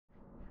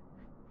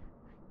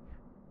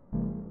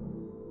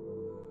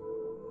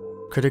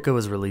Kritika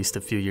was released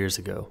a few years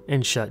ago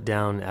and shut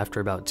down after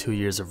about 2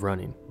 years of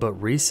running, but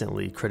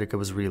recently Kritika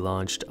was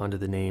relaunched under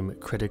the name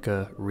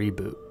Kritika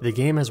REBOOT. The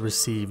game has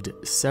received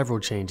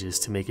several changes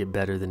to make it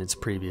better than its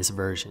previous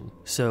version.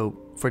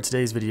 So for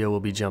today's video,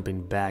 we'll be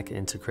jumping back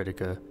into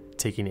Kritika,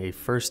 taking a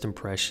first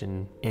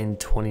impression in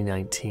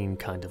 2019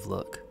 kind of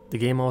look. The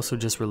game also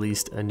just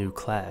released a new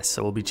class,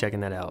 so we'll be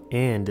checking that out.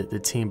 And the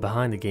team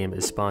behind the game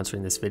is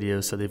sponsoring this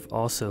video, so they've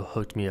also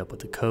hooked me up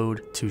with a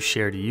code to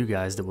share to you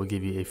guys that will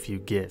give you a few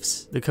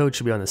gifts. The code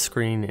should be on the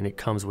screen, and it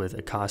comes with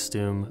a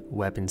costume,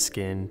 weapon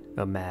skin,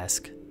 a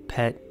mask,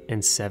 pet,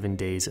 and 7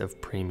 days of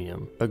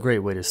premium. A great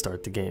way to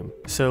start the game.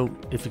 So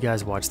if you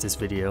guys watch this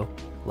video,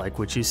 like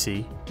what you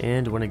see,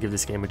 and want to give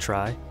this game a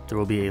try, there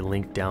will be a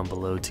link down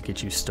below to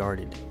get you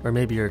started. Or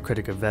maybe you're a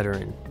Kritika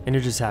veteran and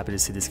you're just happy to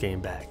see this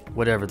game back.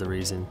 Whatever the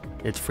reason,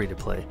 it's free to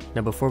play.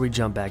 Now before we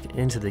jump back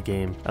into the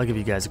game, I'll give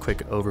you guys a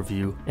quick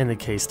overview in the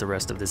case the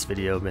rest of this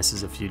video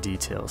misses a few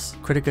details.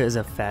 Kritika is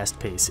a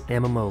fast-paced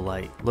MMO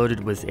light,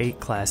 loaded with 8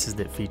 classes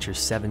that feature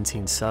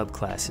 17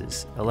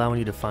 subclasses, allowing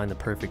you to find the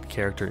perfect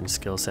character and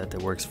skill set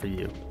that works for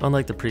you.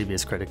 Unlike the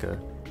previous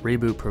Kritika,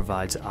 REBOOT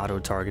provides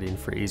auto-targeting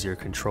for easier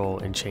control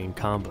and chain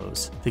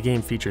combos. The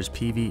game features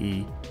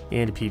PvE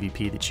and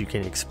PvP that you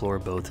can explore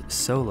both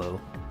solo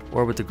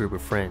or with a group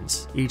of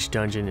friends. Each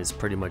dungeon is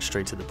pretty much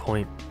straight to the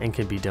point and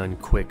can be done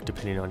quick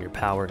depending on your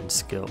power and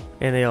skill.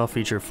 And they all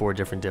feature 4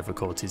 different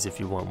difficulties if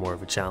you want more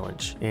of a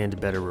challenge and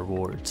better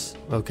rewards.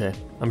 Okay,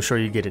 I'm sure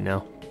you get it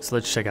now, so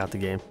let's check out the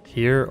game.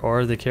 Here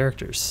are the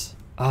characters.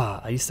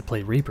 I used to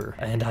play Reaper,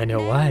 and I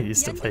know why I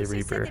used to play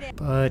Reaper,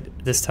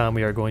 but this time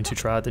we are going to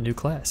try out the new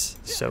class.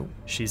 So,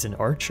 she's an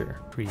archer.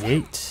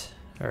 Create.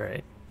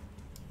 Alright.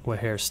 What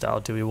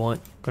hairstyle do we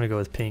want? I'm gonna go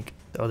with pink.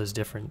 Oh, there's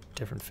different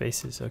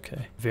faces,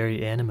 okay.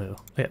 Very animo.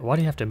 Wait, why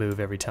do you have to move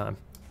every time?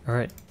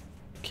 Alright.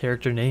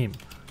 Character name.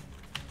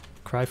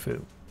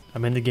 Cryy.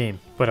 I'm in the game,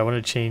 but I want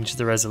to change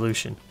the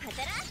resolution.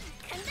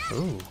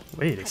 Oh,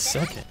 wait a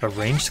second. A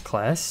ranged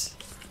class?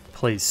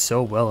 Plays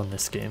so well in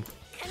this game.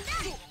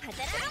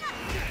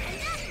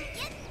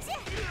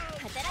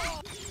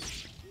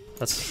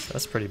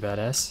 That's pretty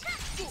badass.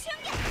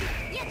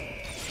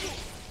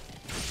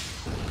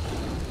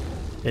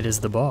 It is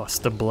the boss,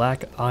 the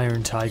Black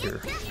Iron Tiger.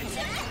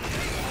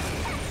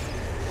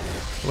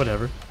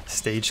 Whatever.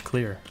 Stage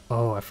clear.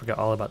 Oh, I forgot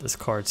all about this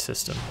card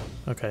system.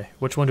 Okay,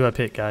 which one do I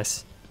pick,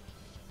 guys?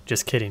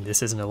 Just kidding,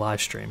 this isn't a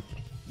live stream.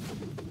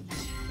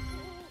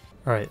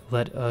 Alright,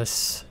 let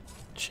us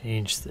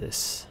change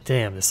this.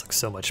 Damn, this looks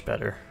so much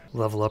better.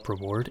 Level up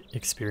reward,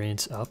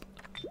 experience up.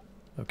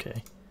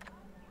 Okay.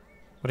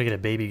 What, I get a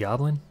baby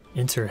goblin?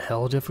 Enter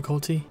hell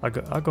difficulty? I'll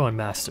go on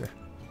master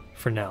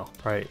for now.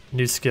 Alright,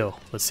 new skill.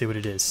 Let's see what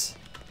it is.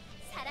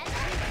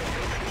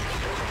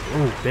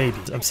 Oh, baby.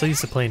 I'm so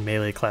used to playing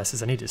melee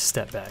classes, I need to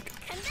step back.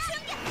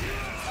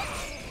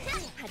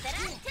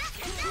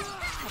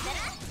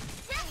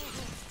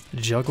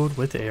 Juggled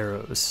with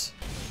arrows.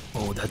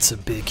 Oh, that's a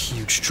big,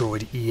 huge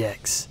droid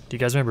EX. Do you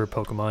guys remember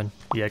Pokemon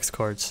EX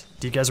cards?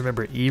 Do you guys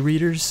remember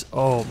E-readers?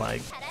 Oh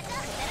my...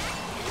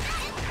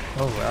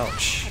 Oh,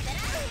 ouch.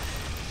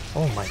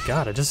 Oh my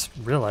god, I just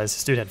realized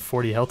this dude had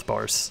 40 health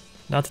bars.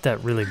 Not that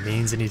that really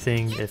means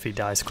anything if he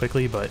dies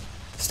quickly, but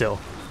still,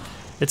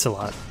 it's a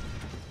lot.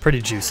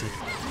 Pretty juicy.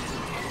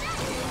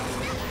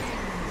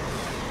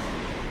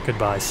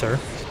 Goodbye, sir.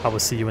 I will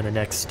see you in the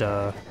next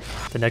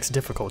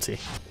difficulty.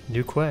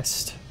 New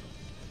quest.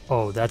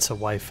 Oh, that's a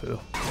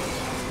waifu.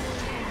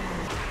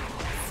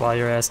 Fly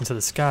your ass into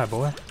the sky,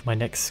 boy. My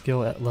next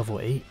skill at level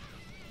 8.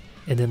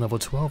 And then level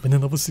 12, and then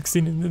level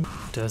 16, and then...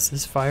 Does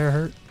this fire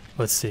hurt?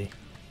 Let's see.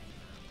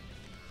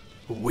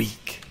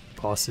 Weak.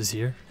 Boss is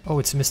here. Oh,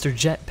 it's Mr.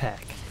 Jetpack.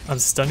 I'm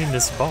stunning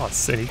this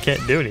boss and he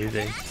can't do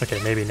anything.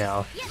 Okay, maybe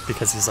now,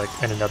 because he's like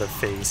in another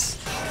phase.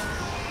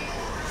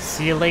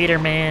 See you later,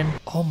 man.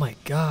 Oh my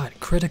god,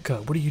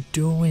 Kritika, what are you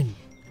doing?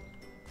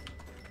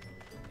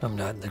 I'm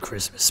not in the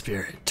Christmas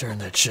spirit. Turn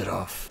that shit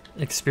off.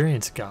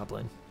 Experience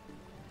Goblin.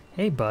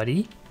 Hey,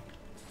 buddy.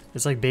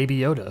 It's like Baby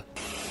Yoda.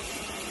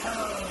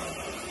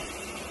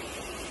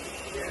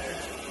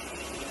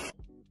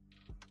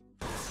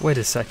 Wait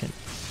a second.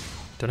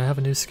 Don't I have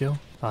a new skill?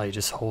 Oh, you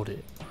just hold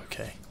it.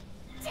 Okay.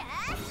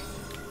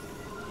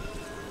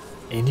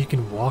 And you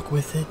can walk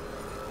with it?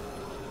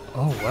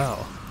 Oh,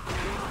 wow.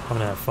 I'm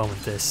gonna have fun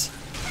with this.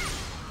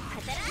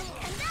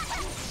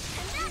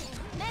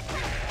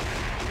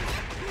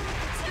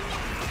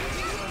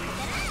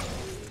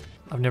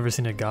 I've never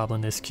seen a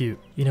goblin this cute.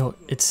 You know,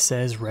 it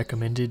says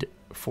recommended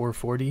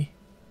 440,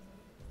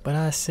 but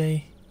I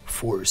say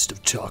forest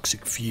of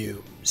toxic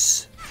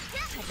fumes.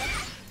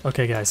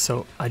 Okay guys,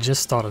 so I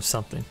just thought of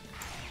something.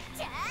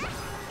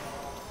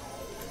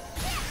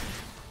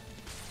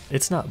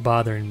 It's not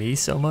bothering me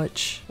so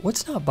much.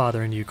 What's not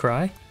bothering you,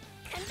 Cryy?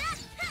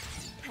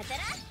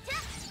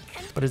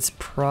 But it's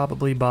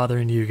probably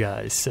bothering you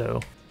guys,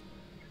 so...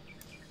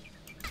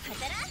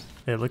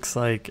 It looks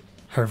like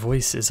her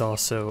voice is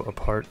also a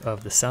part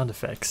of the sound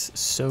effects,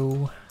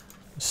 so...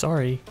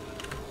 Sorry.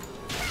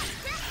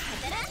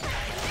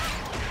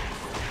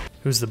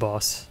 Who's the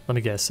boss? Let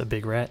me guess, a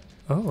big rat?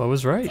 Oh, I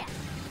was right.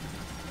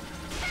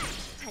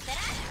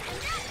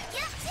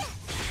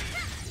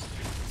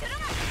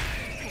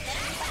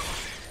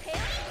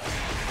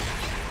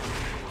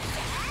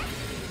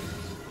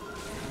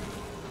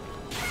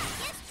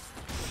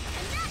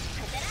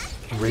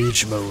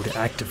 Rage mode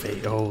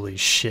activate. Holy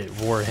shit,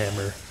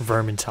 Warhammer.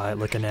 Vermintide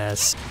looking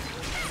ass.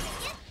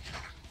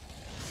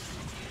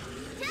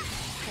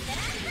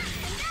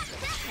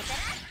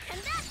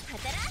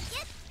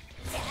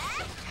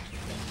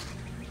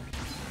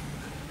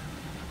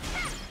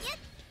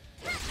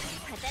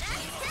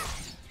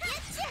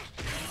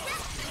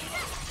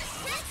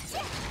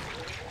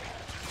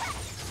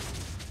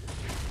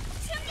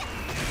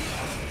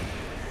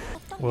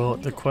 Well,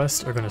 the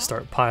quests are going to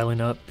start piling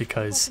up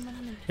because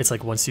it's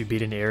like once you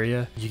beat an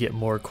area, you get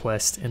more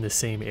quests in the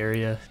same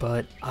area,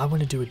 but I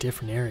want to do a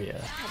different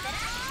area.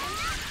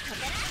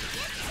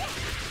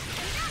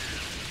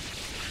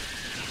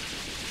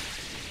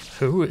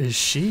 Who is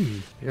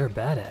she? You're a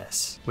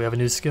badass. We have a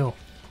new skill.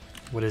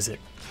 What is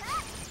it?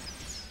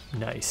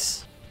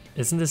 Nice.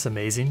 Isn't this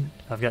amazing?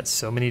 I've got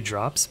so many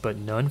drops, but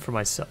none for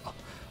myself.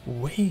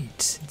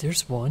 Wait,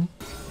 there's one.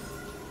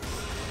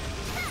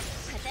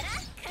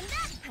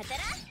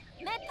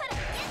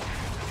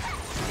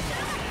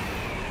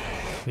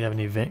 We have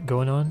an event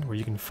going on where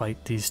you can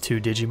fight these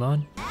two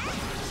Digimon.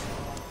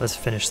 Let's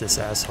finish this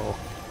asshole.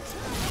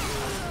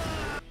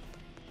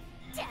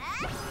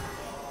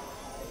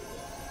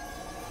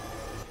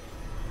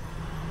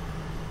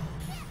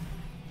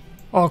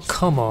 Oh,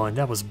 come on,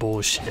 that was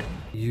bullshit.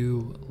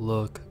 You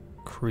look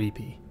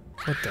creepy.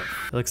 What the?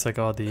 It looks like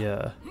all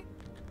the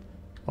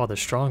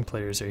strong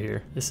players are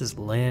here. This is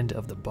Land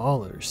of the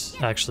Ballers.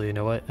 Actually, you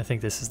know what? I think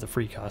this is the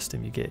free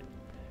costume you get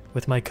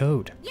with my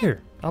code.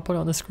 Here, I'll put it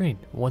on the screen.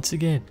 Once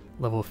again,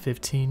 level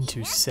 15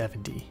 to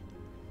 70.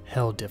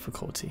 Hell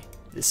difficulty.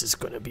 This is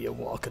gonna be a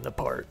walk in the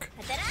park.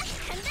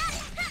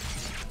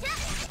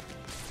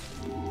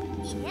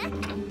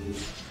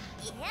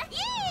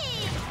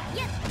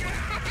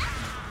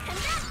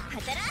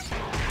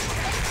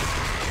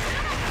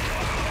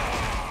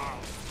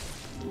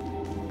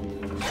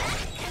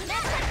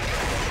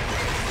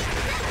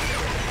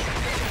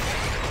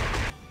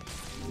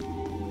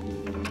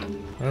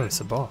 Oh,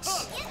 it's a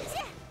boss.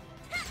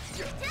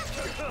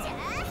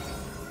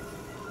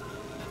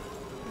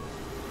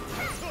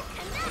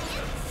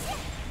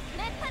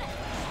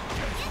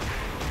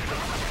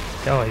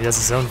 Oh, he has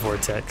his own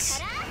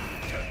vortex.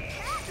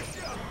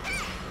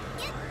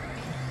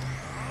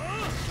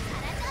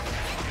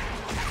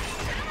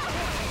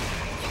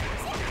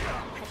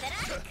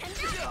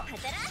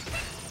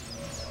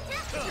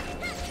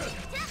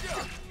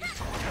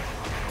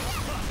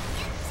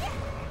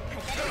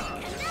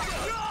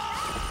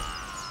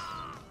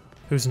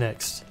 Who's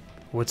next?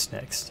 What's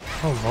next?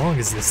 How long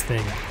is this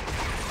thing?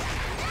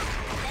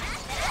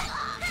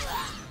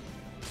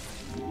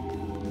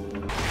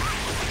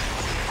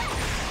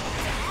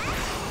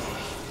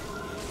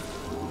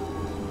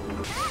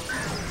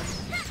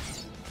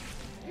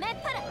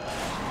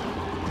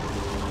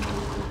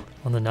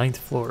 On the 9th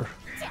floor.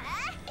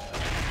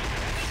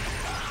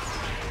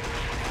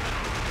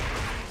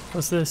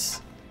 What's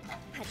this?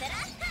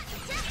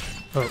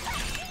 Oh,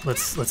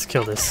 let's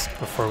kill this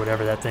before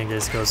whatever that thing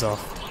is goes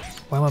off.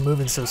 Why am I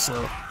moving so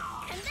slow?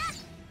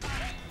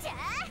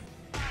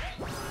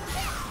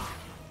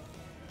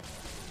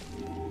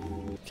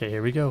 Okay,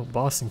 here we go.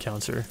 Boss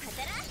encounter.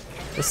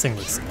 This thing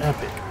looks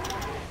epic.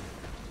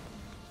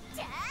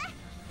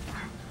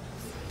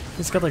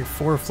 It's got like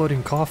 4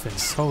 floating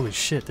coffins. Holy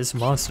shit, this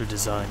monster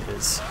design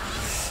is...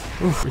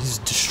 Oof, he's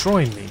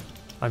destroying me.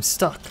 I'm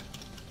stuck.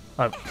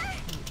 What?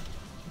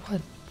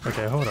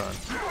 Okay, hold on.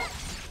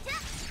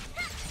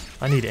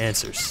 I need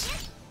answers.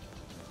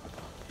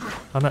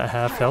 I'm at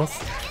half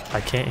health.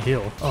 I can't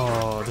heal.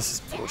 Oh, this is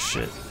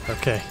bullshit.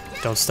 Okay,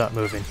 don't stop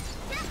moving.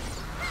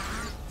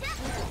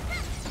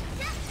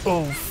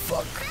 Oh,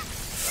 fuck.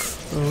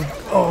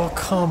 Oh,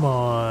 come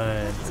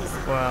on.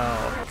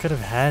 Wow. Could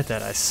have had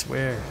that, I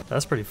swear.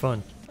 That's pretty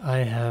fun. I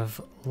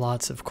have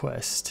lots of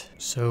quests.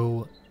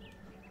 So,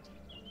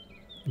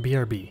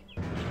 BRB.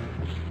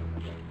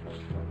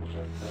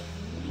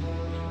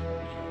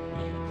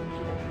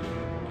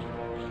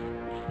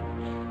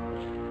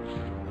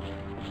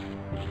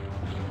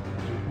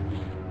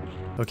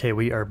 Okay,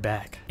 we are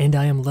back. And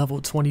I am level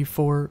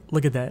 24.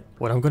 Look at that.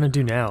 What I'm gonna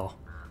do now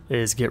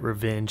is get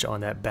revenge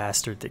on that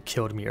bastard that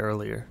killed me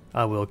earlier.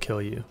 I will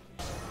kill you.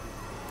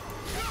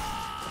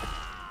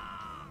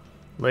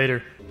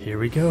 Later. Here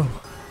we go.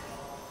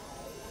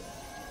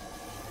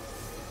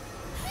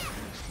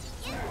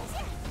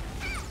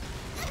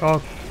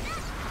 Oh.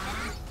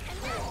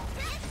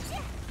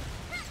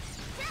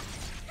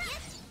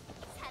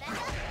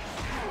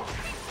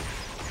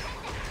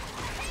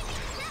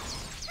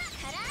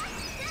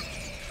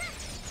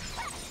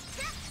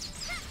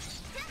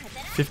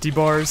 $50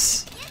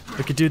 bars.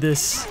 We could do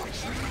this.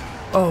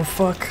 Oh,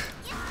 fuck.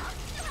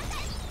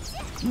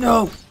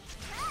 No!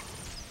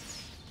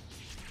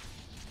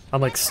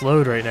 I'm like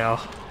slowed right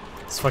now.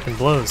 This fucking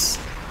blows.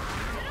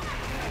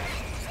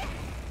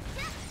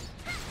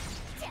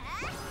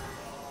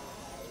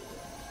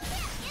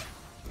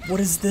 What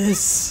is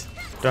this?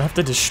 Do I have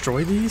to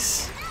destroy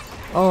these?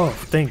 Oh,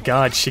 thank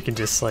God she can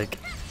just like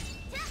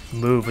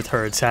move with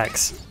her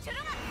attacks.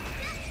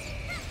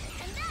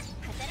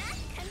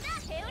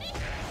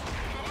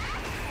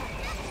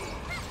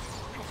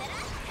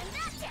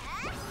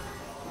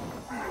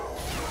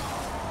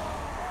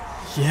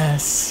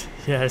 Yes,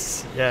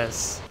 yes,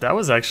 yes. That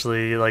was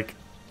actually like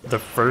the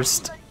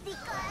first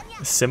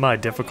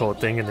semi-difficult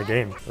thing in the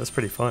game. That's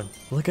pretty fun.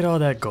 Look at all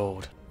that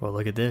gold. Well,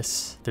 look at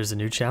this. There's a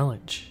new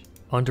challenge.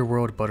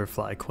 Underworld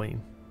Butterfly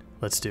Queen.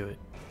 Let's do it.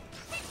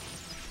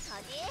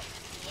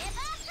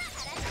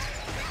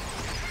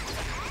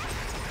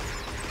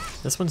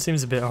 This one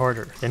seems a bit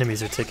harder.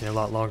 Enemies are taking a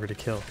lot longer to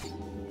kill.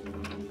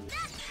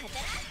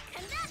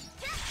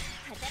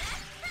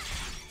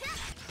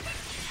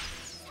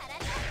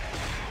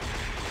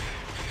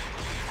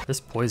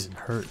 This poison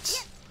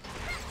hurts.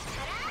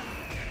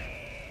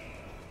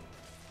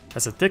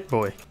 That's a thick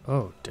boy.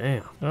 Oh,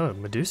 damn. Oh,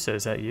 Medusa,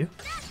 is that you?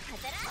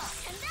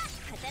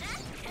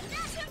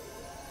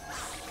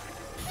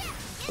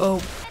 Oh.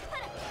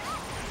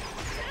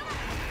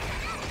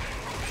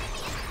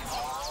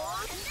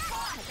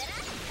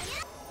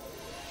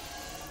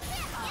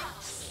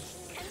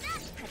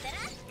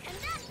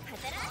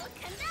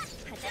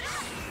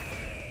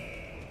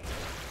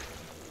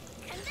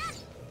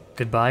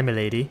 Goodbye,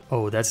 milady.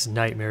 Oh, that's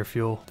nightmare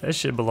fuel. That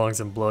shit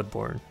belongs in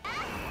Bloodborne.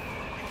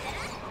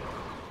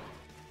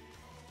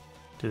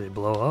 Do they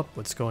blow up?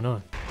 What's going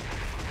on?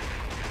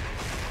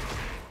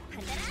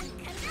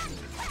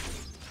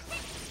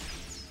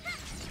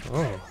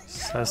 Oh,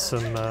 this has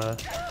some,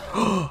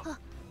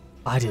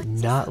 I did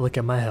not look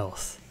at my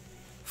health.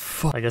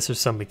 Fuck. I guess there's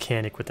some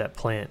mechanic with that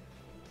plant.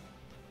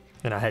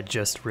 And I had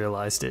just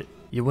realized it.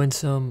 You win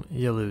some,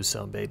 you lose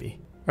some, baby.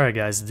 Alright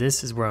guys,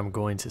 this is where I'm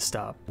going to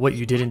stop. What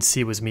you didn't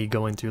see was me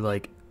going through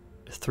like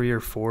 3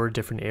 or 4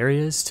 different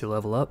areas to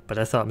level up, but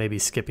I thought maybe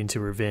skipping to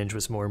Revenge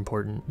was more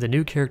important. The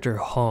new character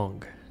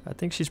Hong, I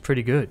think she's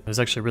pretty good. It was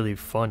actually really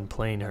fun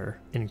playing her.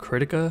 In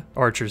Kritika,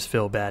 archers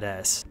feel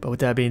badass. But with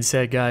that being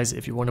said guys,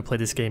 if you want to play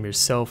this game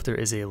yourself, there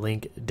is a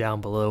link down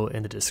below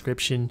in the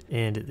description,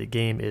 and the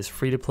game is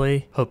free to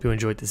play. Hope you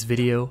enjoyed this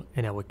video,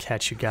 and I will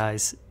catch you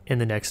guys in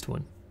the next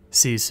one.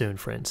 See you soon,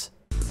 friends.